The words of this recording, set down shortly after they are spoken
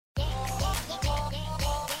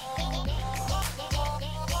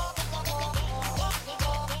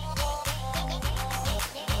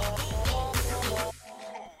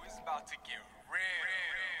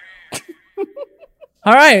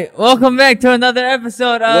All right, welcome back to another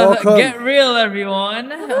episode of Welcome. Get Real, everyone.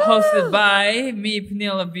 Hosted by me,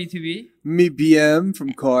 Peniel of B2B. Me, BM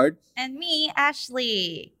from Card. And me,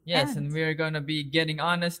 Ashley. Yes, and we are going to be getting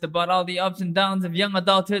honest about all the ups and downs of young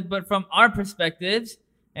adulthood, but from our perspectives.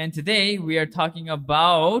 And today we are talking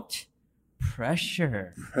about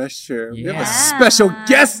pressure. Pressure. We have Yeah. a special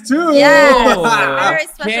guest too. Yes, Oh, very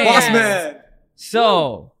special okay. Boss guest. man.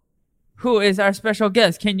 So, who is our special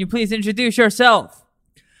guest? Can you please introduce yourself?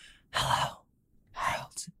 Hello,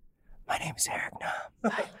 Harold. My name is Eric Nam.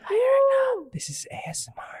 Hi, Eric Nam. This is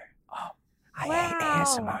ASMR. Oh, I hate Wow.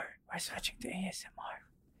 ASMR. We're switching to ASMR.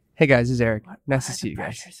 Hey guys, this is Eric. Nice to see you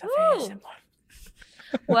guys. Woo.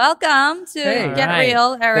 Welcome to Hey. Get Alright.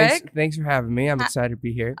 Real, Eric. Thanks for having me. I'm Ha- excited to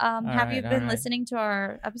be here. Have you Alright, been alright. listening to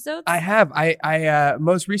our episodes? I have. I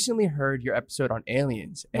most recently heard your episode on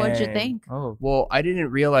aliens. What'd you and- think? Oh, Well, I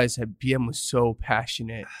didn't realize that BM was so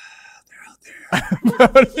passionate.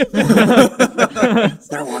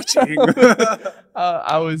 They're watching.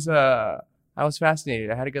 I was fascinated.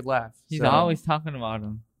 I had a good laugh. he's So- always talking about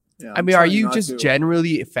him. Yeah, I I'm mean, are trying you not just to.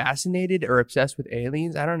 generally fascinated or obsessed with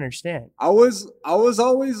aliens? I don't understand. I was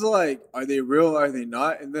always like, are they real? Are they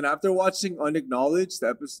not? And then after watching Unacknowledged, the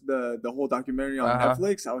episode, the whole documentary on Uh-huh.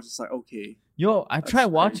 Netflix, I was just like, okay. Yo, I That's tried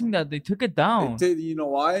crazy. watching that. They took it down. You know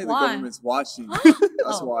why? The Why? government's watching. That's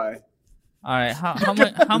Oh. why. All right, how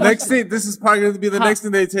much? How The much? next thing, this is probably going to be the How- next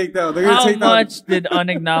thing they take down. They're going to How take down. much did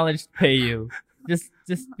Unacknowledged pay you? Just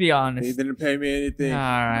be They honest. didn't pay me anything. All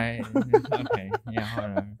right. Okay. Yeah.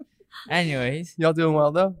 Whatever. Anyways, Y'all doing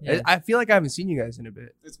well though? Yeah. I feel like I haven't seen you guys in a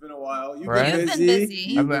bit. It's been a while. You've Right? been You've busy. been busy.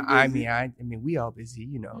 You've been I busy. mean, we all busy,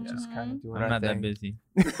 you know, just kind of doing I'm our not that thing. busy.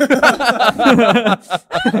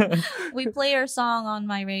 We play your song on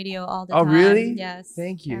my radio all the Oh, time. really? Yes.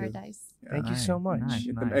 Thank you. Paradise. Thank you so much. Nice,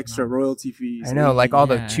 Get them nice, extra nice. royalty fees. I know, like all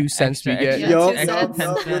the Yeah, 2 cents we extra, get. Yeah, Yup, 2 yup, cents.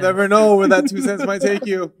 yup. 10 You never know where that 2 cents might take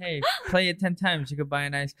you. Hey, play it 10 times. You could buy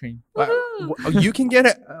an ice cream. Woohoo. You can get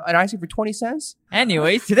an ice cream for 20 cents?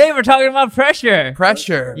 Anyways, today we're talking about pressure.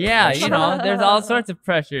 Pressure. Yeah, you know, there's all sorts of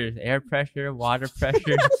pressures: air pressure, water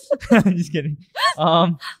pressure. Just kidding.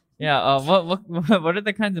 Yeah. What are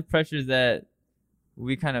the kinds of pressures that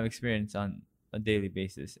we kind of experience on a daily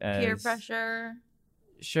basis? Peer As, pressure,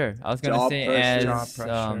 Sure, I was gonna Job say pressure. as Job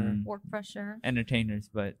pressure. work pressure. entertainers,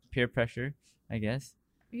 but peer pressure, I guess.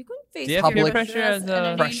 You can face Do you peer have peer pressure as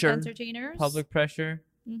a- Pressure. entertainers. Public pressure,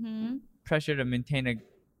 Mm-hmm. pressure to maintain a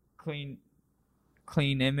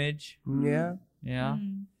clean image. Yeah. Yeah.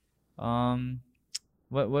 Mm.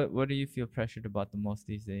 What do you feel pressured about the most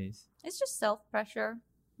these days? It's just self pressure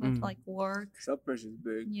with Mm. like work. Self pressure is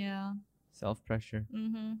big. Yeah. Self pressure.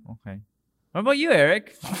 Mm-hmm. Okay. What about you,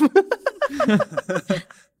 Eric?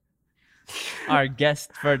 Our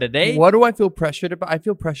guest for today. What do I feel pressured about? I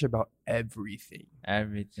feel pressure about everything.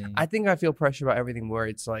 Everything. I think I feel pressure about everything where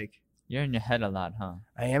it's like, You're in your head a lot, huh?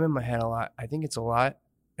 I am in my head a lot. I think it's a lot,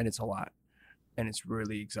 and it's a lot. And it's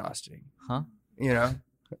really exhausting. Huh? You know?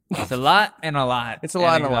 It's a lot and a lot. It's a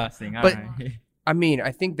lot and a lot. exhausting. But- Alright. I mean,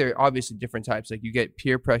 I think there are obviously different types. Like you get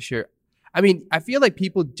peer pressure. I mean, I feel like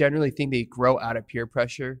people generally think they grow out of peer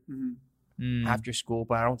pressure Mhm. Mm. after school,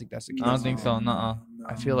 but I don't think that's the case. I don't think so. Nuh-uh. No.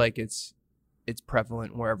 I feel like it's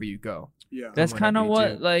prevalent wherever you go. Yeah. That's kind of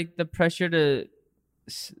whatever you what do. like the pressure to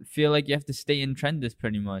feel like you have to stay in trend is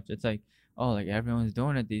pretty much. It's like, oh, like everyone's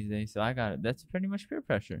doing it these days, so I got it. That's pretty much peer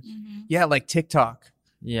pressure. Mm-hmm. Yeah, like TikTok.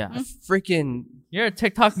 Yeah. Freaking You're a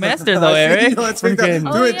TikTok master though, Eric. Let's make that.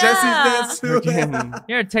 Freaking- Do Oh, it, yeah. Jesse's dance too. freaking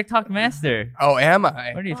You're a TikTok master. Oh, am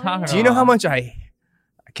I? What are you Oh, talking about? yeah. Do you know how much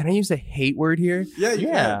can I use the hate word here? Yeah, you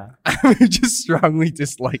Yeah. I just strongly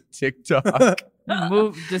dislike TikTok.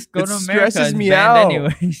 Just go It to America. stresses It's me banned out.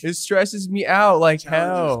 anyways. It stresses me out like can.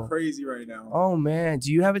 Challenge hell. is crazy right now. Oh man,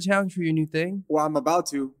 do you have a challenge for your new thing? Well, I'm about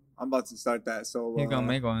to start that. So He's gonna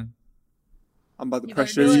make one. I'm about to You better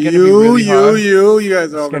pressure do it. It's gonna be really hard. you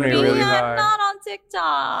guys are all It's gonna gonna be do really it. hard. not on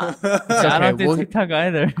TikTok. I okay, don't do we'll- TikTok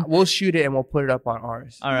either. We'll shoot it and we'll put it up on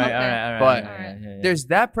ours. All right, Okay. all right, all right. But all right, yeah. There's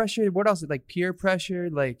that pressure. What else? Like peer pressure.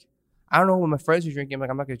 Like I don't know when my friends are drinking. I'm like,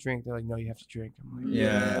 I'm not gonna drink. They're like, no, you have to drink. I'm like,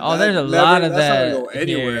 Yeah. Oh, there's a lot of that's that not gonna go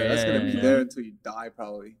anywhere. here. That's Yeah, gonna be yeah, there yeah. until you die,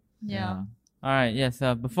 probably. Yeah. All right. Yes.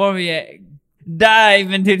 Before we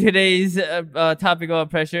dive into today's topic of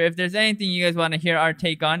pressure, if there's anything you guys want to hear our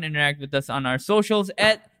take on, interact with us on our socials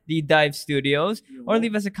at The Dive Studios, or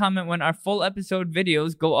leave us a comment when our full episode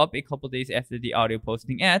videos go up a couple days after the audio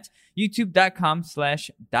posting at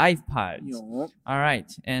youtube.com/divepods. Yo. All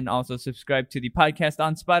right. And also subscribe to the podcast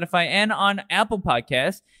on Spotify and on Apple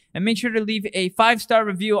Podcasts. And make sure to leave a 5-star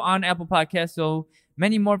review on Apple Podcasts so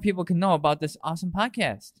many more people can know about this awesome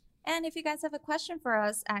podcast. And if you guys have a question for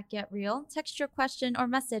us at Get Real, text your question or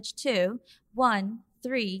message to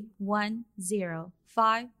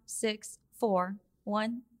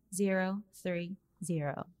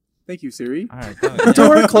 1-310-564-1030. Thank you, Siri. All right. The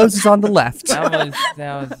door closes on the left. That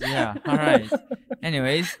was yeah. All right.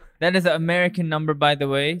 Anyways, that is an American number, by the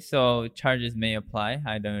way, so charges may apply.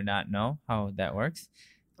 I do not know how that works.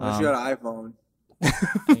 Unless you got an iPhone.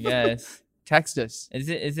 I guess. Text us. Is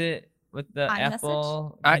it with the iMessage?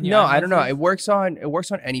 Apple? No, I don't know. It works on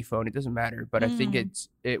any phone. It doesn't matter, but I think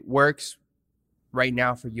it works right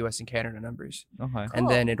now for US and Canada numbers. Okay. And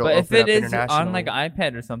then it'll But if open it up is internationally. on like an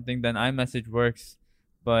iPad or something, then iMessage works.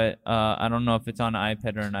 But I don't know if it's on an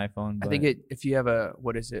iPad or an iPhone. I But think if you have I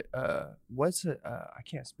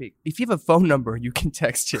can't speak. If you have a phone number, you can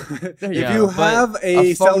text it. If Yeah, you but have a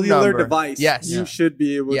a phone cellular number, device, yes. you Yeah. should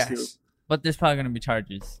be able to. Yes. But there's probably gonna be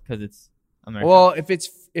charges because it's America. Well, if it's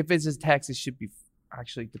a text, it should be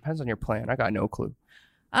actually depends on your plan. I got no clue.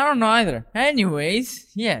 I don't know either.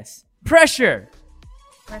 Anyways, yes, pressure.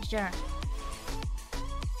 Pressure.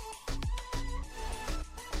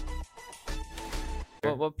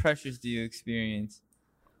 What pressures do you experience?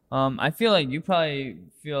 I feel like you probably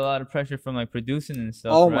feel a lot of pressure from like producing and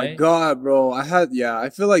stuff. Oh right? my god, bro! I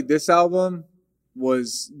feel like this album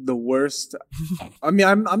was the worst. I mean,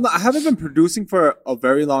 I haven't been producing for a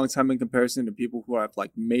very long time in comparison to people who have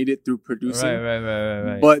like made it through producing.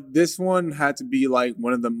 Right. But this one had to be like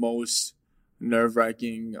one of the most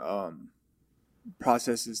nerve-wracking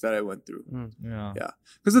processes that I went through. Yeah.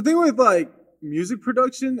 Because the thing with like music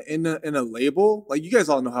production in a label, like you guys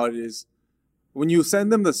all know how it is. When you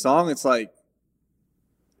send them the song, it's like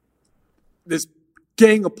this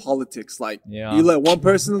gang of politics. Like Yeah. you let one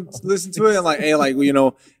person listen to it and like, hey, like, you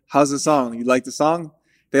know, how's the song? You like the song?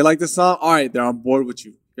 They like the song? All right, they're on board with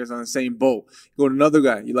you. You guys are on the same boat. You go to another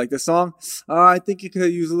guy. You like the song? I think you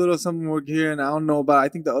could use a little something more here, and I don't know about. I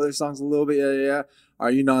think the other song's a little bit yeah.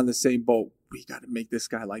 Are you not on the same boat? We got to make this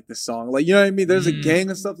guy like the song. Like, you know what I mean? There's a gang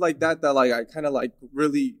and stuff like that like I kind of like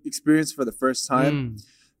really experienced for the first time.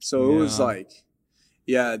 So it was Yeah. like,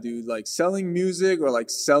 yeah, dude, like selling music or like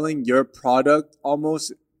selling your product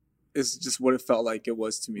almost is just what it felt like it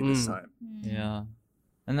was to me this time. Yeah.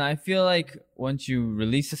 And I feel like once you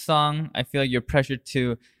release a song, I feel like you're pressured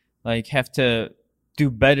to like have to do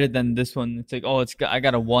better than this one. It's like, oh, I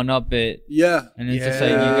gotta one up it. Yeah. And it's just like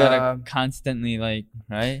you gotta Yeah. constantly like,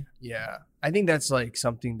 right? Yeah, I think that's like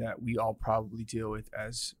something that we all probably deal with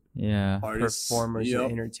as Yeah. Artists. performers Yep.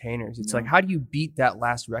 and entertainers. It's Yeah. like, how do you beat that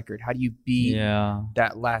last record? How do you beat Yeah.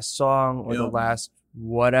 that last song or the Yep. last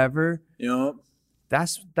whatever? You know?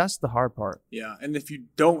 That's the hard part. Yeah. And if you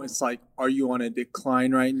don't, it's like, are you on a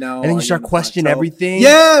decline right now? And then Are you start on a questioning plateau? everything.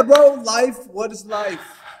 Yeah, bro. Life. What is life?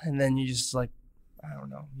 And then you just like, I don't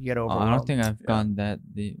know. You get Oh, overwhelmed. I don't think I've gone that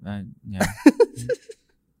deep. Yeah.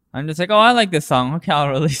 I'm just like, oh, I like this song. Okay, I'll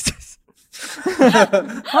release this.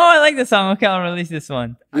 Oh, I like this song. Okay, I'll release this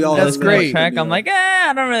one. We all That's have great. that, Track. you I'm know? like,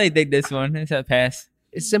 I don't really dig this one. It's a pass.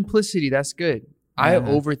 It's simplicity. That's good. I Yeah.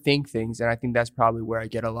 overthink things, and I think that's probably where I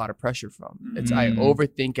get a lot of pressure from. It's I Mm.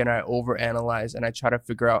 overthink and I overanalyze, and I try to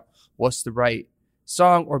figure out what's the right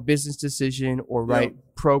song or business decision or Yeah.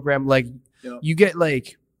 right program. Like Yeah. you get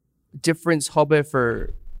like different hobby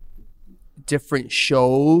for different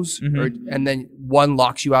shows, Mhm. and then one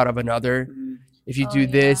locks you out of another. Mhm. If you Oh, do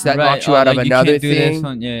this, yeah. that knocks you out of like, another you can't do this thing.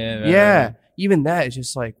 one. Yeah. Yeah, right. even that is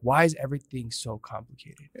just like, why is everything so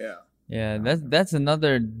complicated? Yeah. Yeah, that's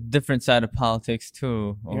another different side of politics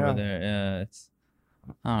too over Yeah. there. Yeah, it's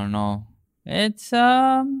I don't know. It's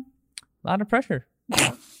a lot of pressure.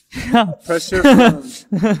 Pressure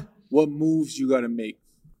from what moves you got to make.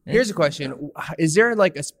 Here's a question: is there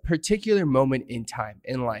like a particular moment in time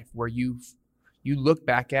in life where you look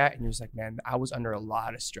back at and you're just like, man, I was under a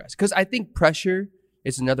lot of stress? Because I think pressure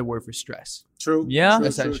is another word for stress. True. Yeah, True,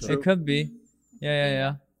 essentially. it could be.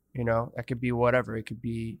 Yeah. You know, that could be whatever. It could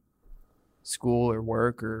be school or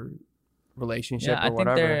work or relationship Yeah, or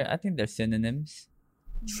whatever. I think they're synonyms.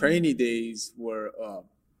 Trainee days were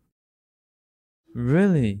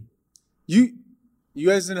Really? you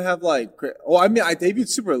guys didn't have like I mean I debuted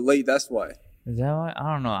super late, that's why. Is that why?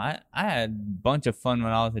 I don't know. I had a bunch of fun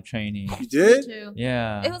when I was a trainee. You did? Too.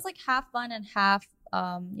 Yeah. It was like half fun and half,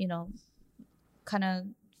 kind of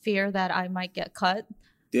fear that I might get cut.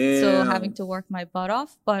 Damn. So having to work my butt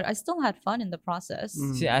off, but I still had fun in the process.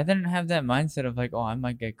 Mm. See, I didn't have that mindset of like, oh, I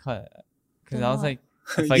might get cut. Because I was Why? like,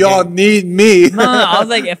 if I Y'all get- need me. no, I was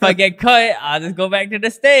like, if I get cut, I'll just go back to the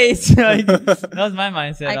States. Like, that was my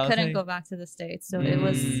mindset. I was couldn't like, go back to the States, so it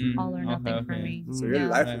was Mm, all or nothing okay, for okay. me. So your Yeah.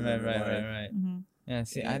 life Right. was on the line. Right. Mhm. Yeah,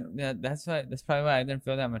 see, Damn. that's probably why I didn't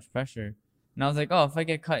feel that much pressure. And I was like, oh, if I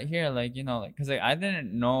get cut here, like, you know, like, cause like I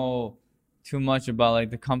didn't know too much about like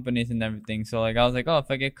the companies and everything. So like I was like, oh, if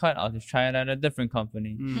I get cut, I'll just try it at a different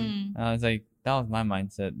company. Mm. And I was like, that was my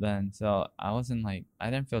mindset then. So I wasn't like, I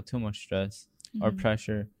didn't feel too much stress or Mhm.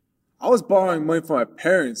 pressure. I was borrowing money from my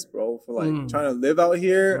parents, bro, for like trying to live out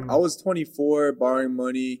here. I was 24, borrowing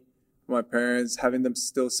money from my parents, having them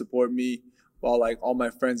still support me while like all my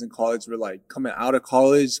friends in college were like coming out of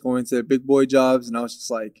college, going to their big boy jobs. And I was just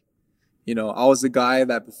like, you know, I was the guy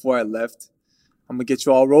that before I left, I'm gonna get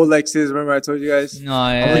you all Rolexes. Remember I told you guys? No,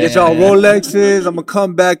 I'm gonna get y'all Rolexes. I'm gonna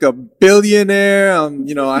come back a billionaire.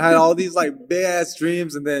 You know, I had all these like big ass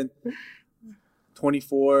dreams, and then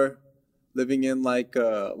 24, living in like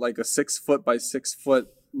a 6 foot by 6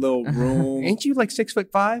 foot little room. Ain't you like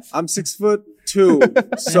 6'5"? I'm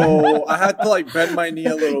 6'2", so I had to like bend my knee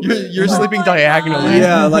a little bit. You're sleeping diagonally.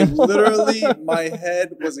 Yeah, like literally, my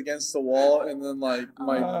head was against the wall, and then like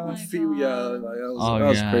my my feet. God. Yeah, like, that was, Oh, that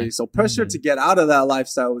was yeah. crazy. So pressure to get out of that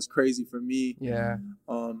lifestyle was crazy for me. Yeah.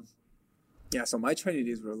 Yeah. So my training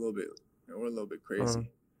days were a little bit crazy.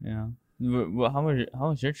 Yeah. How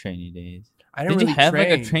was your trainee days? I Did didn't you really have like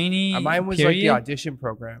a train. trainee? Mine was period? like the audition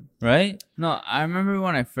program. Right? No, I remember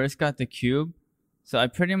when I first got the Cube. So I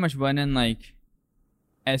pretty much went in like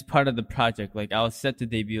as part of the project. Like I was set to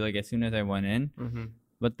debut like as soon as I went in. Mm-hmm.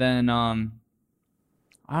 But then I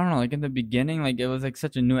don't know, like in the beginning, like it was like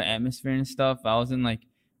such a new atmosphere and stuff. I wasn't like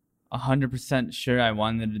 100% sure I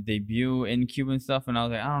wanted to debut in Cube and stuff, and I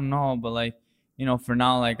was like, I don't know, but like, you know, for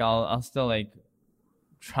now, like I'll still like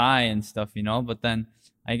try and stuff, you know. But then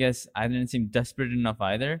I guess I didn't seem desperate enough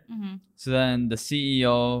either. Mhm. So then the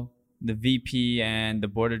CEO, the VP, and the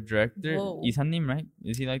board of director, Whoa. Isanim, right?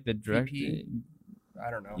 Is he like the director? VP? I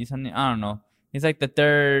don't know. Isanim, I don't know. He's like the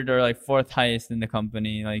third or like fourth highest in the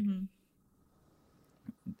company. Like Mhm.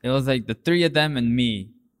 it was like the three of them and me.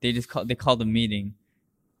 They called a meeting,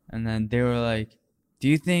 and then they were like, "Do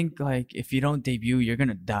you think like if you don't debut, you're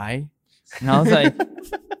gonna die?" And I was like,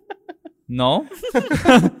 "No."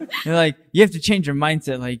 They're like, "You have to change your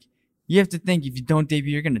mindset. Like you have to think if you don't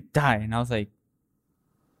debut, you're gonna die." And I was like,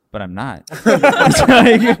 "But I'm not."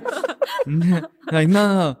 Like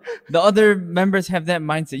no. The other members have that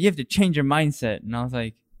mindset. You have to change your mindset. And I was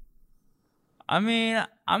like, I mean,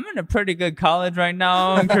 I'm in a pretty good college right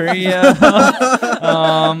now in Korea.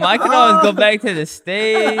 I could always go back to the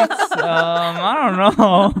States. I don't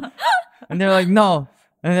know. And they're like, no.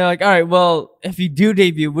 And they're like, all right, well, if you do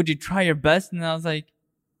debut, would you try your best? And I was like,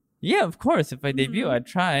 yeah, of course. If I debut, I'd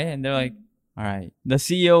try. And they're like, all right. The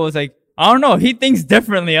CEO was like, I don't know. He thinks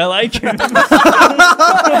differently. I like him.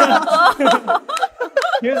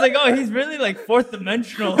 He was like, oh, he's really like fourth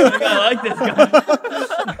dimensional. Like, I like this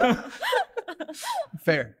guy.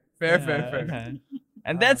 Fair. Okay.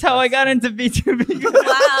 And that's how I got into B2B.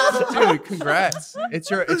 Wow. Dude, congrats.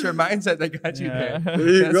 It's your mindset that got you Yeah. there. There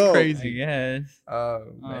you That's go. I crazy. guess. Oh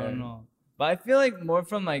I don't man. know. But I feel like more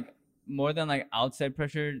than like outside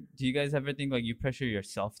pressure, do you guys ever think like you pressure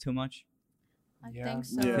yourself too much? I Yeah. think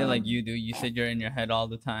so. I Yeah. feel like you do. You said you're in your head all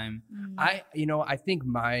the time. Mm. I think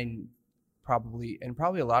mine probably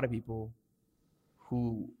a lot of people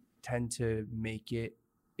who tend to make it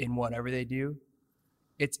in whatever they do,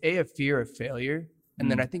 it's a fear of failure. And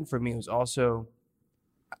then I think for me it was also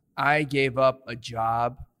I gave up a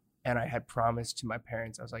job and I had promised to my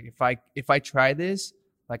parents, I was like, if I try this,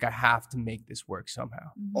 like I have to make this work somehow.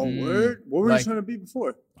 Oh, Mm. word? What were Like- you trying to be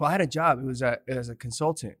before? Well, I had a job. It was as a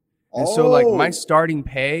consultant. And so like my Oh. starting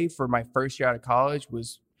pay for my first year out of college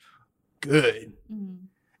was good. Mm.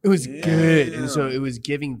 It was good. And so Damn. it was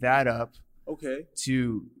giving that up Okay,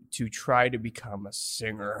 to try to become a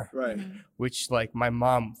singer, right. Mhm. which like my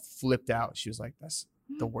mom flipped out. She was like, that's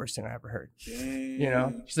the worst thing I ever heard. Dang. You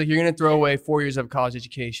know, she's like, you're going to throw away 4 years of college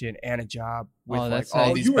education and a job with Oh, like that's all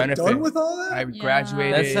like- Oh, these you were benefits. done with all that? I Yeah.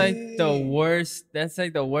 graduated. That's like the worst. That's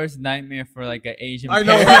like the worst nightmare for like an Asian. I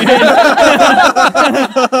know. parent.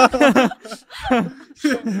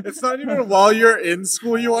 It's not even while you're in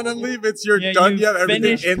school you want to leave. It's you're Yeah, done. You have everything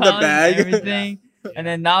finished in the college, bag. Everything. And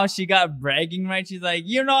then now she got bragging right. She's like,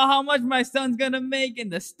 you know how much my son's gonna make in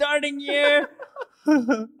the starting year?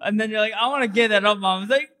 And then you're like, I want to get that up, mom.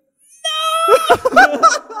 It's like, no,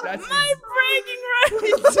 That's my bragging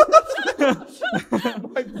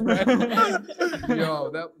rights.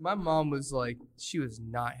 Yo, my mom was like, she was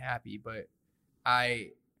not happy, but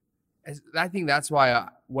I think that's why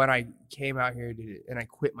when I came out here and I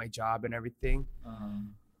quit my job and everything,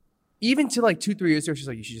 even to like 2-3 years ago, she's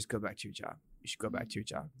like, you should just go back to your job. You should go back to your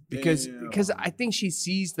job because Damn. I think she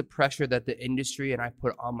sees the pressure that the industry and I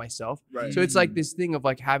put on myself. Right. So it's like this thing of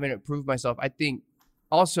like having to prove myself. I think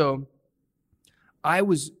also I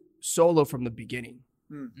was solo from the beginning.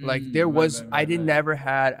 Like there was, I never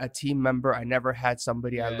had a team member. I never had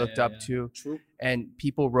somebody I looked up to. True. And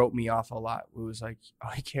people wrote me off a lot. It was like, oh,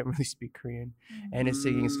 he can't really speak Korean, and his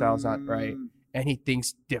singing style's not right, and he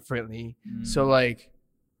thinks differently. So like,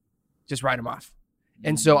 just write him off.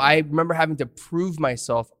 And so I remember having to prove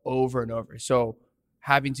myself over and over. So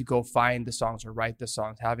having to go find the songs or write the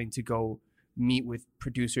songs, having to go meet with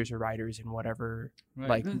producers or writers in whatever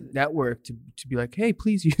like network to be like, hey,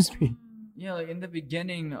 please use me. Yeah, like in the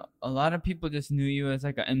beginning, a lot of people just knew you as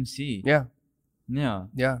like an MC. Yeah.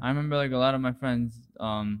 Yeah. I remember like a lot of my friends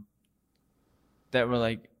that were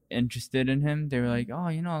like interested in him. They were like, oh,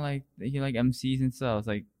 you know, like he like MCs and stuff. I was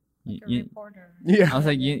like a reporter. Yeah. I was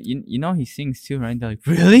like, you know he sings too, right? They're like,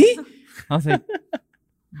 really? I was like,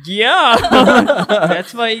 yeah.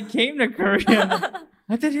 That's why he came to Korea.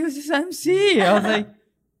 I thought he was just MC. I was like,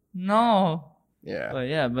 no.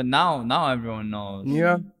 Yeah. But now everyone knows.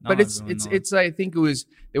 Yeah. But it's I think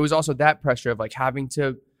there was also that pressure of like having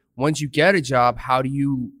to, once you get a job, how do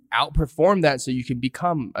you outperform that so you can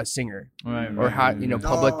become a singer? Or how, you know,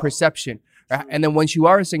 public perception. And then once you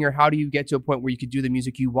are a singer, how do you get to a point where you could do the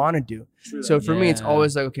music you want to do? So for me, it's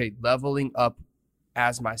always like, okay, leveling up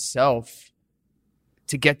as myself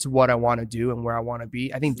to get to what I want to do and where I want to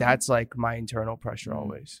be. I think that's like my internal pressure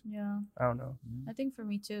always. Yeah. I don't know. I think for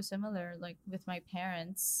me too, similar, like with my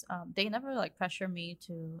parents, they never like pressure me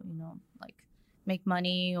to, you know, like make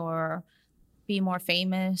money or be more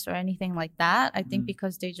famous or anything like that. I think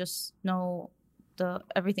because they just know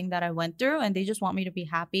everything that I went through, and they just want me to be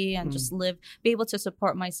happy and just be able to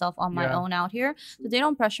support myself on my own out here. So they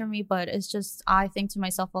don't pressure me, but it's just, I think to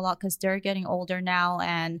myself a lot because they're getting older now,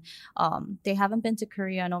 and they haven't been to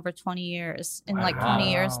Korea in over 20 years, like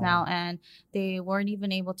 20 years now, and they weren't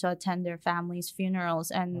even able to attend their family's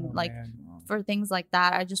funerals. And for things like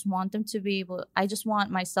that, I just want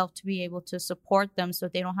myself to be able to support them so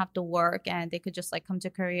they don't have to work, and they could just like come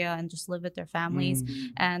to Korea and just live with their families.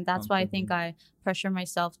 And that's why I think I pressure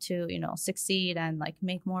myself to, you know, succeed and like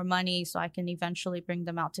make more money so I can eventually bring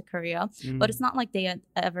them out to Korea. But it's not like they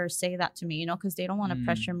ever say that to me, you know, because they don't want to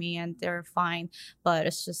pressure me, and they're fine. But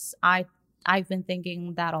it's just I've been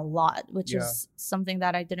thinking that a lot, which is something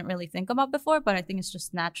that I didn't really think about before. But I think it's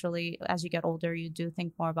just naturally, as you get older, you do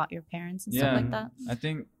think more about your parents and stuff like that. I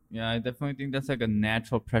definitely think that's like a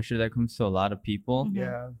natural pressure that comes to a lot of people.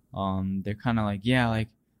 They're kind of like, like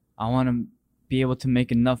I want to be able to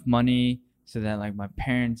make enough money so that like my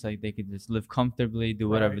parents, like they could just live comfortably, do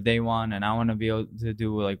whatever they want, and I want to be able to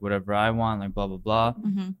do like whatever I want, like blah blah blah.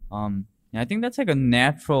 I think that's like a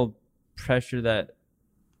natural pressure that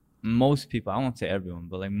most people, I won't say everyone,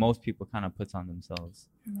 but like most people kind of puts on themselves.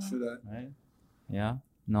 True that. Right? Yeah.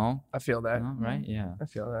 No. I feel that. No, right? Yeah. I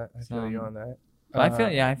feel that. I feel you on that. But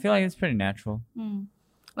I feel like it's pretty natural.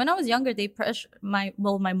 When I was younger, they pressured my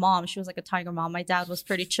mom. She was like a tiger mom. My dad was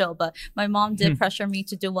pretty chill, but my mom did pressure me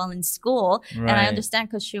to do well in school. And I understand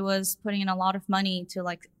because she was putting in a lot of money to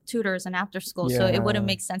like tutors and after school. So it wouldn't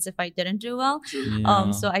make sense if I didn't do well.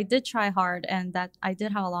 So I did try hard, and that I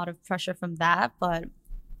did have a lot of pressure from that. But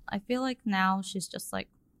I feel like now she's just like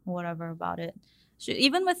whatever about it.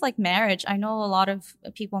 Even with like marriage, I know a lot of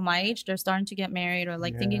people my age, they're starting to get married or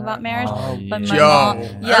like thinking about marriage. But my mom,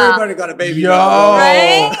 everybody got a baby.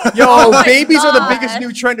 Right? Yo, babies are the biggest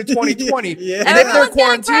new trend of 2020. And if they're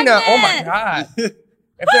quarantined, oh my God.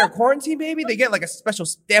 If they're a quarantine baby, they get like a special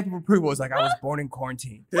stamp of approval. It's like, I was born in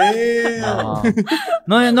quarantine. Damn.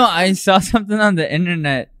 No, I saw something on the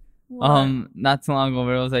internet not too long ago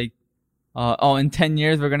where it was like, in 10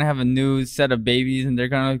 years, we're going to have a new set of babies, and they're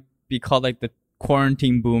going to be called like the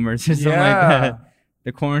quarantine boomers or something like that.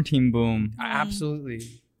 The quarantine boom.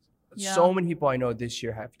 Absolutely. So many people I know this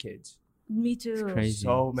year have kids. Me too. It's crazy.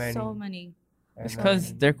 So many. It's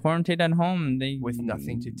because they're quarantined at home and they with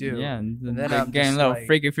nothing to do. Yeah, and then they're I'm getting a just little like,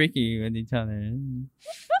 freaky with each other.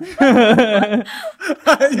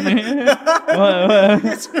 What?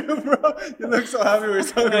 It's true, bro. You look so happy we're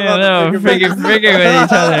talking Yeah, about no, freaky with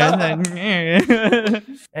each other.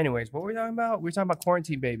 Anyways, what were we talking about? We were talking about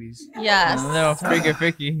quarantine babies. Yes. Little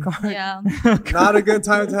freaky. Yeah. Not a good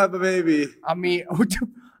time to have a baby. I mean,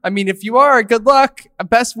 if you are, good luck.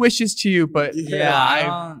 Best wishes to you, but Yeah,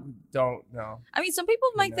 I don't know. I mean, some people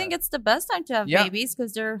might think it's the best time to have babies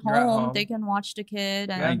because they're You're at home. home. They can watch the kid.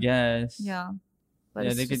 And, I guess. Yeah. But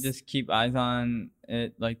Yeah, it's they could just keep eyes on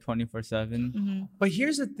it like 24/7. Mhm. But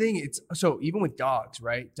here's the thing. It's so even with dogs,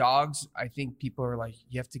 right? Dogs, I think people are like,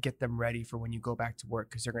 you have to get them ready for when you go back to work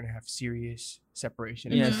because they're going to have serious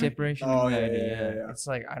separation. Yeah, Mhm. separation Oh, anxiety. yeah. It's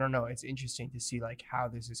like, I don't know. It's interesting to see like how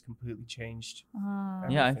this has completely changed.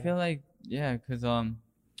 Yeah, I everything. feel like because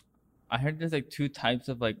I heard there's like two types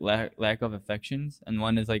of like lack of affections, and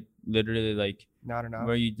one is like literally like Not enough.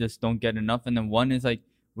 where you just don't get enough, and then one is like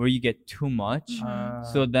where you get too much.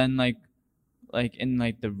 So then like in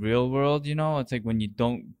like the real world, you know, it's like when you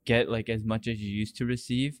don't get like as much as you used to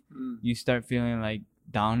receive, you start feeling like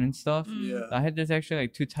down and stuff. Yeah. I heard there's actually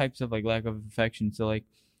like two types of like lack of affection. So like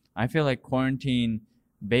I feel like quarantine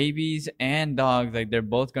babies and dogs, like they're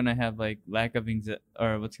both gonna have like lack of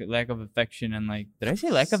affection, and like, did I say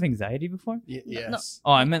lack of anxiety before? Yes.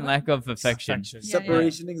 Oh, I meant lack of affection.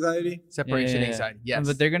 Separation anxiety. Separation Yeah. anxiety. Yes.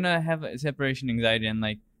 But they're gonna have separation anxiety and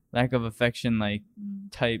like lack of affection like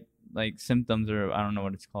type like symptoms, or I don't know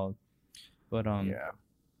what it's called. But yeah.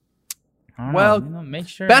 I don't Well, know, you know, make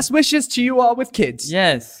sure. Best wishes to you all with kids.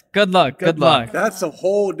 Yes. Good luck. Good Good luck. That's a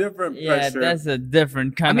whole different Yeah, pressure. that's a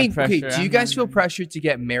different kind I mean, of pressure. okay, do you guys feel pressured to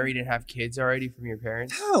get married and have kids already from your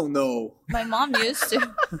parents? Hell no. My mom used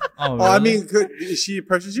to. Oh, Oh, I really? mean, she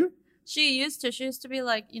pressures you? She used to be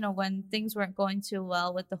like, you know, when things weren't going too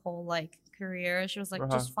well with the whole like career, she was like,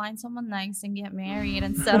 just find someone nice and get married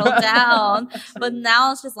and settle down. But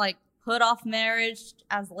now it's just like, put off marriage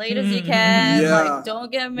as late as you can. Yeah. Like,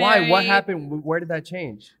 don't get married. Why? What happened? Where did that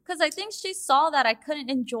change? Because I think she saw that I couldn't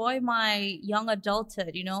enjoy my young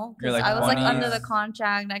adulthood, you know, You're, because like, I was like 20s. under the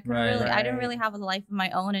contract and I couldn't Right. I didn't really have a life of my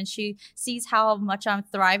own. And she sees how much I'm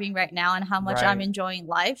thriving right now and how much I'm Right. enjoying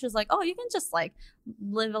life. She's like, oh, you can just like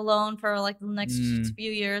live alone for like the next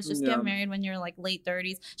few years. Just Yeah. get married when you're like late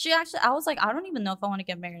 30s. I was like, I don't even know if I want to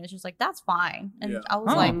get married. And she's like, that's fine. And Yeah. I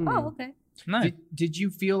was Oh. like, oh, okay. Nice. Did you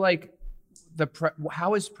feel like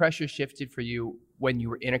how has pressure shifted for you when you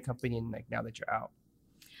were in a company and like now that you're out?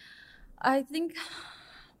 I think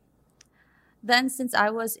then since I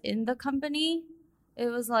was in the company, it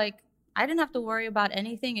was like I didn't have to worry about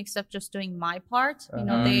anything except just doing my part. You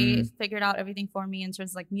know, they figured out everything for me in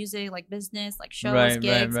terms of like music, like business, like shows,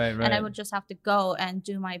 gigs. And I would just have to go and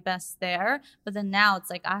do my best there. But then now it's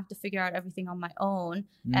like I have to figure out everything on my own.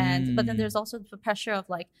 And but then there's also the pressure of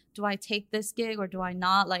like, do I take this gig or do I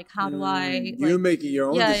not? Like, how do I You're like, making your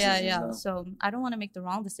own decisions now. So I don't want to make the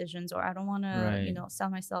wrong decisions, or I don't want to, you know, sell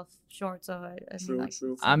myself short. So I mean, like,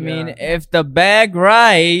 True. I mean, if the bag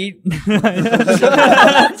right.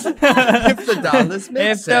 If the dollars make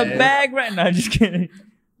If sense. the bag right. No, just kidding.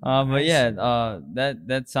 But yeah,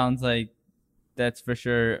 that sounds like that's for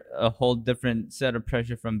sure a whole different set of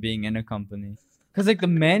pressure from being in a company. Cause like the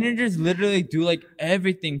managers literally do like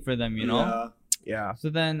everything for them, you know. Yeah. So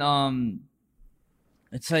then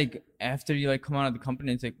it's like after you like come out of the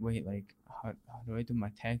company, it's like, wait, like how do I do my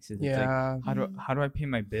taxes? It's Yeah. like how do I pay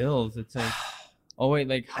my bills? It's like, oh wait,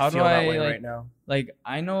 like how do feel that I way like right now? like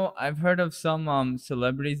I know I've heard of some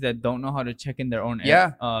celebrities that don't know how to check in their own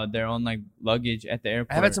their own like luggage at the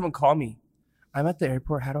airport. I have had someone call me. I'm at the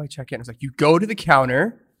airport. How do I check in? It's like, you go to the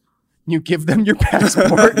counter, you give them your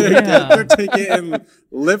passport. Yeah. Take it and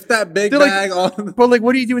lift that big They're like- bag on. But like,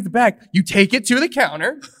 what do you do with the bag? You take it to the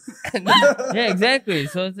counter. And Yeah, exactly.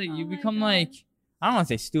 So it's like you Oh my become God. like, I don't want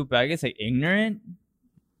to say stupid, I guess like ignorant.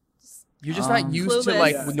 you're just not used to Clueless.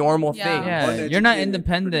 like Yeah. normal Yeah. things. Yeah, Uneducated, you're not pretty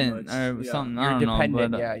independent much. or Yeah. something. You're I don't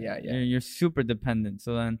dependent. know, but Yeah. you're super dependent.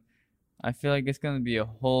 So then I feel like it's gonna be a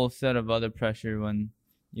whole set of other pressure when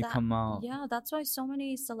you come out. Yeah, that's why so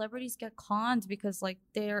many celebrities get conned, because like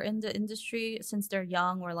they're in the industry since they're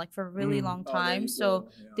young or like for a really long Oh, there time. you So go.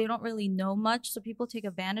 Yeah. they don't really know much. So people take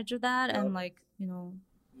advantage of that and Yep. like, you know,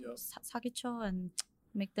 Yep. sakicho and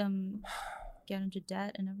make them get into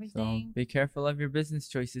debt and So everything. be careful of your business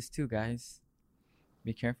choices too, guys.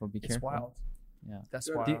 Be careful. Be It's careful. wild. Yeah. That's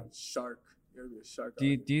You're wild. a shark. You're gonna be a shark. Do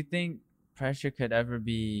you think pressure could ever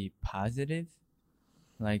be positive?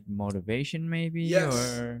 Like motivation maybe?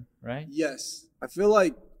 Yes. Or right? Yes. I feel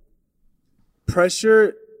like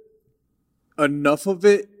pressure, enough of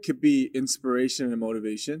it could be inspiration and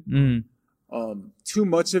motivation. Too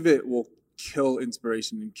much of it will kill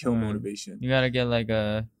inspiration and kill Right. motivation. You gotta get like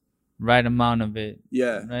a right amount of it.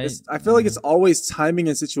 Yeah. Right? I feel like it's always timing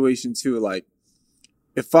and situation too. Like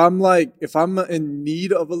if I'm in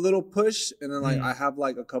need of a little push and then like I have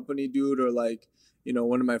like a company dude or like, you know,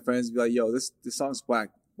 one of my friends be like, yo, this song's whack.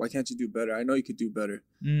 Why can't you do better? I know you could do better.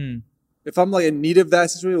 If I'm like in need of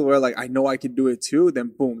that situation where like I know I could do it too,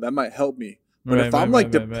 then boom, that might help me. But if I'm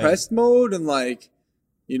like depressed mode and like,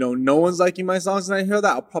 you know, no one's liking my songs and I hear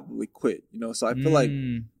that, I'll probably quit. You know, so I feel like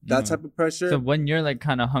that type of pressure. So when you're like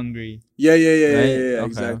kind of hungry. Yeah, Right? yeah, Okay,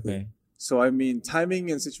 exactly. okay. So I mean,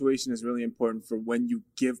 timing and situation is really important for when you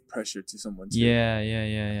give pressure to someone too.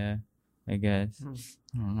 Yeah. I guess.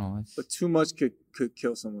 I don't know. But too much could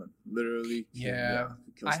kill someone. Literally. Yeah.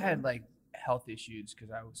 could kill I had someone. like health issues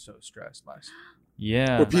because I was so stressed last.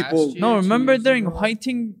 Yeah. Where people. Last year, No, 2 remember years during ago.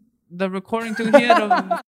 the recording too. He had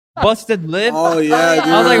a busted lip. Oh yeah, yeah.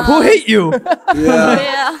 dude. I was like, who hit you?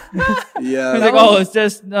 yeah, Yeah. yeah. He's like, oh, it's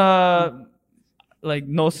just like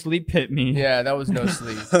no sleep hit me. Yeah, that was no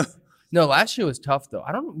sleep. No, last year was tough though.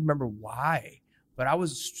 I don't remember why, but I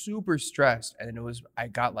was super stressed, and I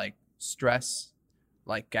got like stress,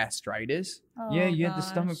 like gastritis. Yeah, you had the gosh.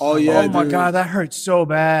 stomach. Oh, yeah, oh my dude. god, that hurt so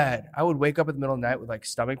bad. I would wake up in the middle of the night with like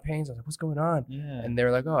stomach pains. I was like, what's going on? Yeah. And they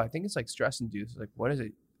were like, oh, I think it's like stress induced. Like, what is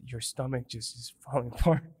it? Your stomach just is falling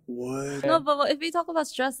apart. What? No, but if we talk about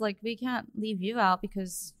stress, like we can't leave you out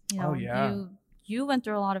because you know Oh, yeah. you went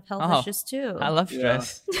through a lot of health Oh, issues too. I love Yeah.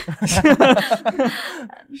 stress.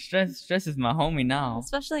 Stress is my homie now.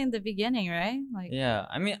 Especially in the beginning, right? Like Yeah,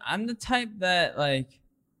 I mean, I'm the type that like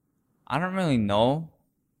I don't really know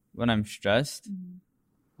when I'm stressed.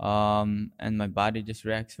 And my body just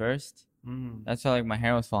reacts first. That's why like my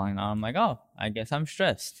hair was falling out. I'm like, oh, I guess I'm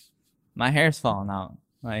stressed. My hair's falling out.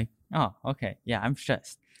 Like, oh, okay, yeah, I'm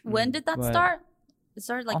stressed. when did that But- start? It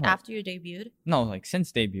started like Oh. after you debuted. No, like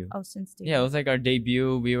since debut. Oh, since debut. Yeah, it was like our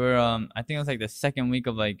debut. We were I think it was like the second week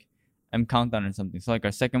of like M Countdown or something. So like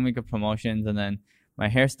our second week of promotions, and then my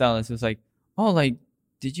hairstylist was like, "Oh, like,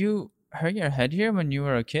 did you hurt your head here when you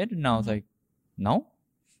were a kid?" And I was Mhm. like, "No."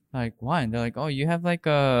 Like, why? And they're like, "Oh, you have like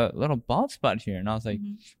a little bald spot here." And I was like,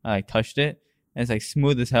 Mhm. I like touched it, and it's like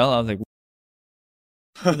smooth as hell. I was like,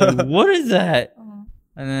 "What is that?" Uh-huh.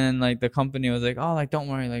 And then like the company was like, "Oh, like don't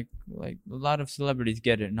worry, like a lot of celebrities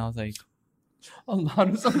get it." And I was like, A lot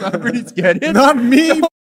of celebrities get it. Not me.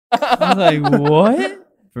 I was like, what?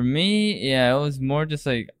 For me, yeah, it was more just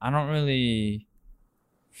like I don't really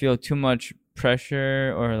feel too much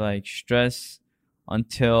pressure or like stress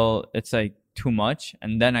until it's like too much,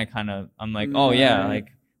 and then I'm like, oh yeah, like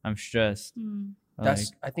I'm stressed. Mm.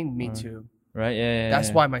 That's Like, I think me uh, too. right, yeah, yeah. That's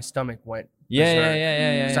yeah. why my stomach went. Yeah, yeah, berserk. yeah,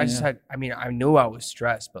 yeah, yeah. 'Cause yeah, I just yeah. had. I mean, I knew I was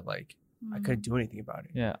stressed, but like I Mm. couldn't do anything about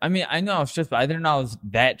it. Yeah, I mean, I know I was stressed, but I didn't know I was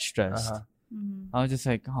that stressed. Uh-huh. Mhm. I was just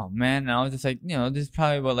like, oh man, and I was just like, this is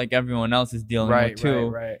probably what like everyone else is dealing Right, with too.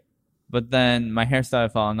 right. But then my hair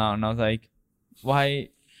started falling out, and I was like, why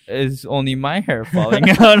is only my hair falling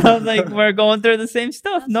out? I was like, we're going through the same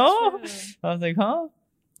stuff. That's No? true. I was like, huh?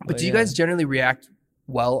 But do you yeah. guys generally react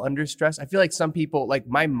well under stress? I feel like some people, like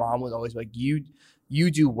my mom was always like, you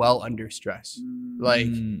do well under stress. Like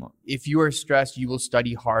if you are stressed, you will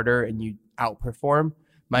study harder and you outperform.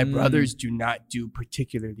 My Mm. brothers do not do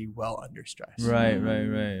particularly well under stress. Right.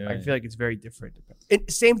 I feel like it's very different.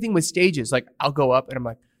 Same thing with stages. Like I'll go up and I'm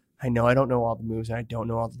like, I know I don't know all the moves and I don't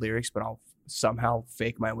know all the lyrics, but I'll somehow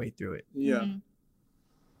fake my way through it. Yeah. Mhm.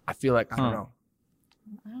 I feel like I don't Huh. know.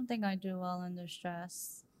 I don't think I do well under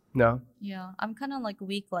stress. No. Yeah, I'm kind of like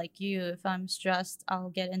weak like you. If I'm stressed, I'll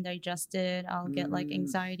get indigested. I'll get like Mm.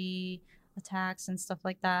 anxiety attacks and stuff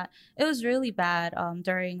like that. It was really bad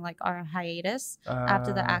during like our hiatus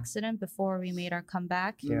after the accident before we made our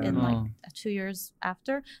comeback Yeah. in Oh. like 2 years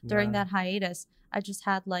after. During that hiatus, I just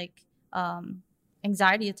had like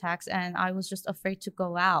anxiety attacks and I was just afraid to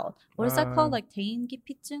go out. What is that called? Like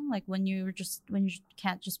대인기피증? Like when you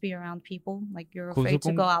can't just be around people, like you're afraid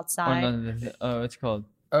to go outside. It's called.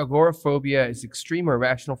 Agoraphobia is extreme or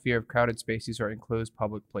irrational fear of crowded spaces or enclosed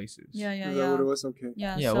public places. Yeah, Is that what it was? Okay.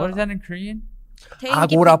 Yeah. Yeah, so what is that in Korean? 대인기피증.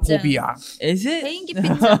 Agoraphobia. Is it?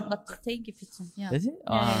 대인기피증. 맞죠? 대인기피증. Yeah. Is it?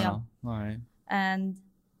 Yeah. All right. And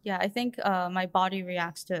yeah, I think my body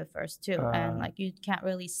reacts to it first too, and like you can't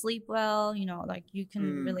really sleep well. You know, like you can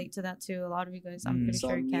Mm. relate to that too. A lot of you guys, I'm pretty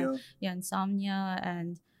sure you can. Insomnia. Yeah, insomnia,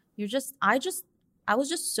 and I was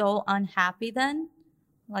just so unhappy then,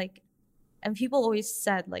 like, and people always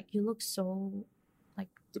said like you look so,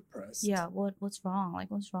 Depressed. yeah, what's wrong? Like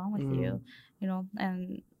what's wrong with you? You know,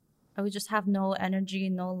 and I would just have no energy,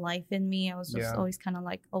 no life in me. I was just Yeah. always kind of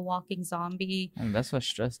like a walking zombie. And that's what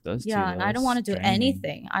stress does to you. Yeah, and I don't It's want to do draining.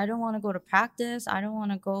 anything. I don't want to go to practice. I don't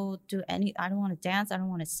want to go do any. I don't want to dance. I don't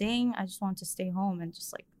want to sing. I just want to stay home and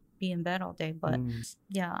just like be in bed all day. But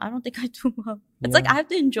yeah, I don't think I do well. It's like I have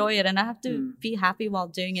to enjoy it and I have to Mm. be happy while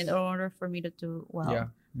doing it in order for me to do well. Yeah.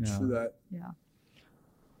 Yeah. True that. Yeah.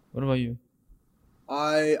 What about you?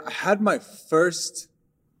 I had my first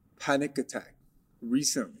panic attack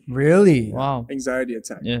recently. Really? Wow. Anxiety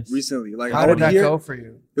attack. Yes. Recently. Like How I did would that hear, go for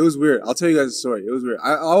you? It was weird. I'll tell you guys a story. It was weird.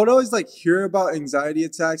 I would always like hear about anxiety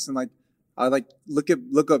attacks and like I like look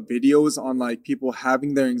up videos on like people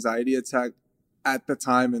having their anxiety attack at the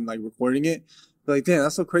time and like recording it. But like, damn,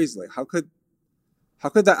 that's so crazy. Like how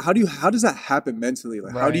does that happen mentally?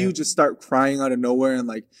 Like how do you Right. just start crying out of nowhere and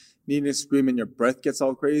like needing to scream and your breath gets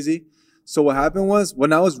all crazy? So what happened was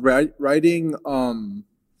when I was writing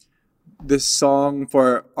this song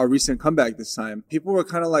for our recent comeback this time, people were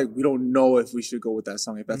kind of like, we don't know if we should go with that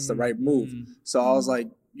song, if that's the right move. So I was like,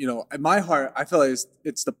 you know, in my heart, I feel like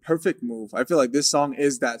it's the perfect move. I feel like this song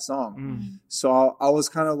is that song. So I was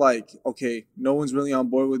kind of like, okay, no one's really on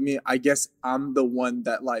board with me. I guess I'm the one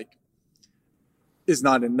that like is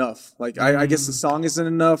not enough. Like I guess the song isn't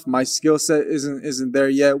enough. My skill set isn't there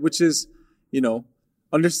yet, which is, you know,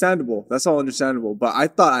 understandable. That's all understandable. But I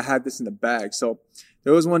thought I had this in the bag. So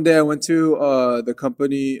there was one day I went to the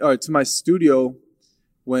company or to my studio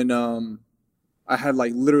when I had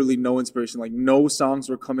like literally no inspiration, like no songs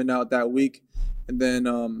were coming out that week. And then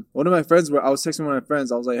one of my friends, I was texting one of my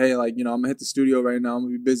friends. I was like, hey, like, you know, I'm gonna hit the studio right now. I'm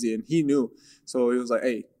gonna be busy. And he knew. So he was like,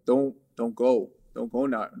 hey, don't go. Don't go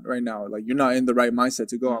now right now. Like, you're not in the right mindset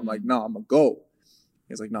to go. I'm like, no, I'm gonna go.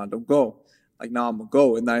 He's like, no, don't go. Like, no, I'm gonna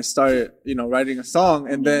go. And then I started, you know, writing a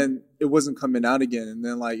song, and then it wasn't coming out again. And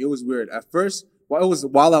then like it was weird. At first, while I was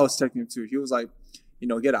texting him too, he was like, you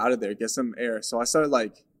know, get out of there, get some air. So I started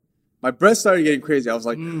like, my breath started getting crazy. I was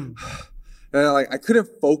like, and like I couldn't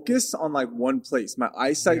focus on like one place. My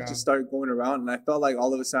eyesight just started going around, and I felt like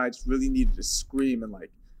all of a sudden I just really needed to scream and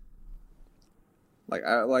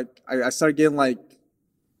I started getting like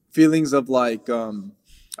feelings of like I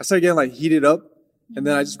started getting like heated up, and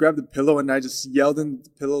then I just grabbed the pillow and I just yelled in the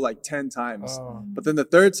pillow like 10 times. But then the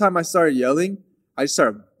third time I started yelling, I just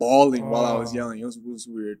started bawling while I was yelling. It was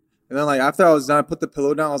weird. And then like after I was done, I put the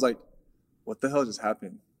pillow down. I was like, what the hell just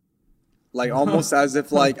happened? Like almost as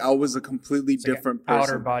if like I was a completely different person.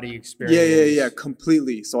 Outer body experience. Yeah,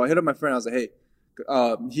 completely. So I hit up my friend. I was like, hey,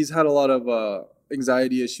 he's had a lot of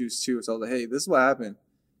anxiety issues too. So I was like, hey, this is what happened.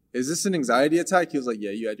 Is this an anxiety attack? He was like,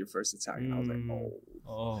 yeah, you had your first attack. And I was like,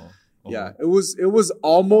 oh. Yeah, it was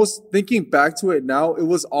almost, thinking back to it now, it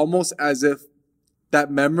was almost as if that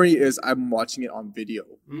memory is I'm watching it on video.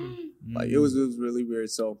 Like it was really weird.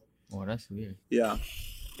 So. Oh, that's weird. Yeah.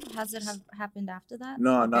 Has it happened after that?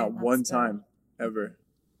 No, Okay, not one good. time ever.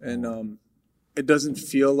 And it doesn't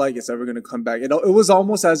feel like it's ever going to come back. It was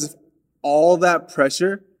almost as if all that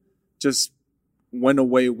pressure just went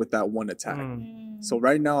away with that one attack. So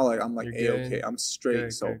right now, like I'm like, hey, You're okay, good. I'm straight.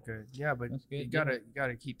 Good, so good. Yeah, but That's good, you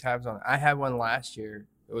gotta keep tabs on it. I had one last year.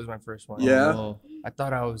 It was my first one. Yeah. Oh. I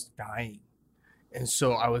thought I was dying, and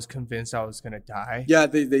so I was convinced I was gonna die. yeah,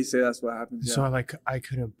 they say that's what happens. Yeah, So I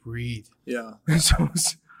couldn't breathe. yeah. So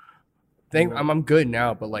I'm good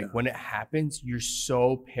now, but like when it happens, you're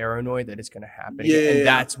so paranoid that it's gonna happen, Yeah, and yeah.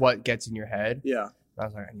 that's what gets in your head. Yeah. I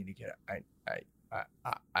was like, I need to get it.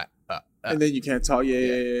 And then you can't talk.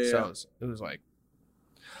 Yeah. So it was like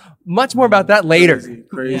much more about that later.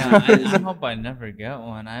 Crazy. Yeah, I hope I never get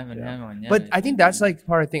one. I haven't had one yet. But I think that's like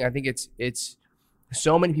part of the thing. I think it's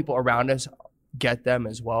so many people around us get them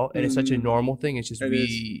as well, and it's such a normal thing. It's just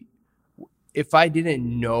if I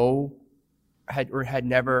didn't know, had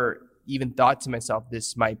never even thought to myself,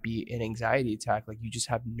 this might be an anxiety attack. Like you just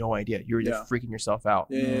have no idea. You're just freaking yourself out.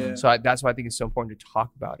 Yeah. So that's why I think it's so important to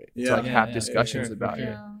talk about it. To like have Yeah, discussions for about sure.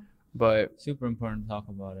 it. Yeah. But super important to talk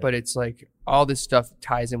about it. But it's like all this stuff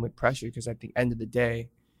ties in with pressure, because at the end of the day,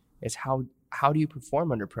 it's how do you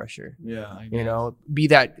perform under pressure? Yeah. I You guess. know, be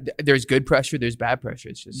that there's good pressure, there's bad pressure.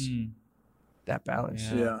 It's just that balance.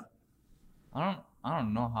 Yeah. I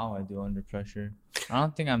don't know how I do under pressure. I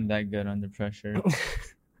don't think I'm that good under pressure.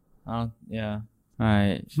 Yeah. All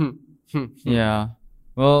right. Yeah.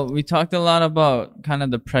 Well, we talked a lot about kind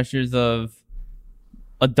of the pressures of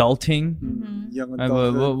adulting. Young But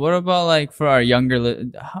adulthood. what about like for our younger?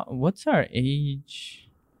 What's our age?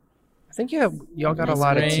 I think y'all got a High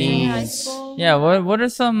lot of school. High teens. school. Yeah. What are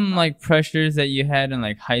some like pressures that you had in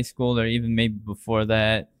like high school or even maybe before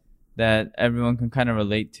that everyone can kind of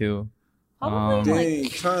relate to? Probably Dang,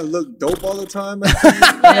 like trying to look dope all the time. Wait.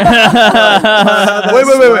 Yeah.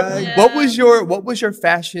 What was your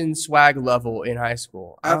fashion swag level in high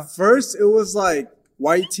school? At first, it was like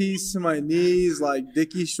white tees to my knees, like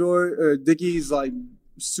Dickies like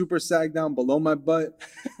super sagged down below my butt,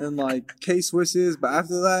 and like K-Swisses. But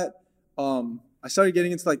after that, I started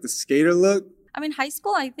getting into like the skater look. I mean, high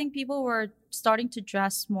school, I think people were starting to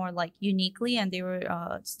dress more like uniquely, and they were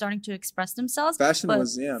starting to express themselves. Fashion But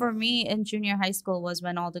was, yeah. for me in junior high school was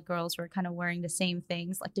when all the girls were kind of wearing the same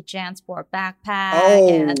things, like the Jansport backpack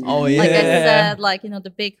and Oh, like I yeah. said, like, you know, the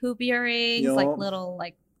big hoop earrings, like Yup. little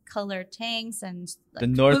like colored tanks and The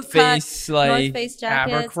like, North boot cut, Face, like North Face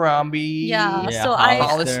jackets. Abercrombie. Yeah, yeah, so I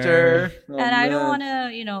Hollister. Oh, and I don't man. want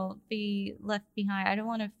to, be left behind. I don't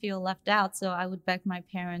want to feel left out. So I would beg my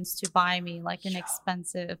parents to buy me like an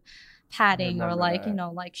expensive padding or remember like,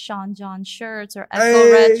 that. like Sean John shirts or Echo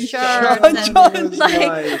Hey, Red Sean shirts. John And was like,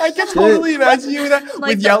 nice. I can Shit. totally imagine you with that Like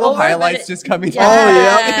with the yellow over- highlights just coming Yeah.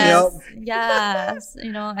 yes, Oh, yes, I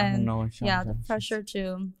don't and know what Sean yeah, the Johnson is. pressure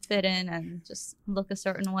to fit in and just look a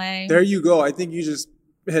certain way. There you go. I think you just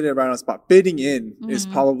hit it right on the spot. Fitting in is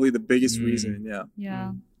Mhm. probably the biggest Mm. reason. Yeah.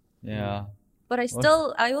 Yeah. Yeah. But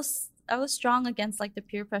I was strong against like the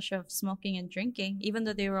peer pressure of smoking and drinking. Even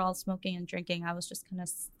though they were all smoking and drinking, I was just kind of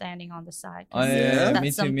standing on the side. 'cause Oh, yeah, yeah, that's me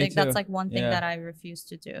too, something me too. that's like one thing Yeah. that I refuse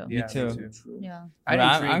to do. Me too. True. Yeah. I But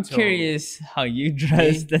didn't drink I'm till- curious how you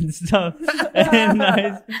dressed and stuff. And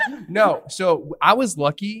I- No, so I was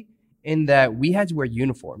lucky in that we had to wear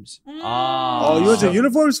uniforms. Oh, you went to So-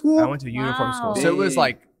 uniform school? I went to uniform school, so it was Wow.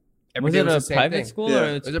 like every was day it a the same private thing. school Yeah. or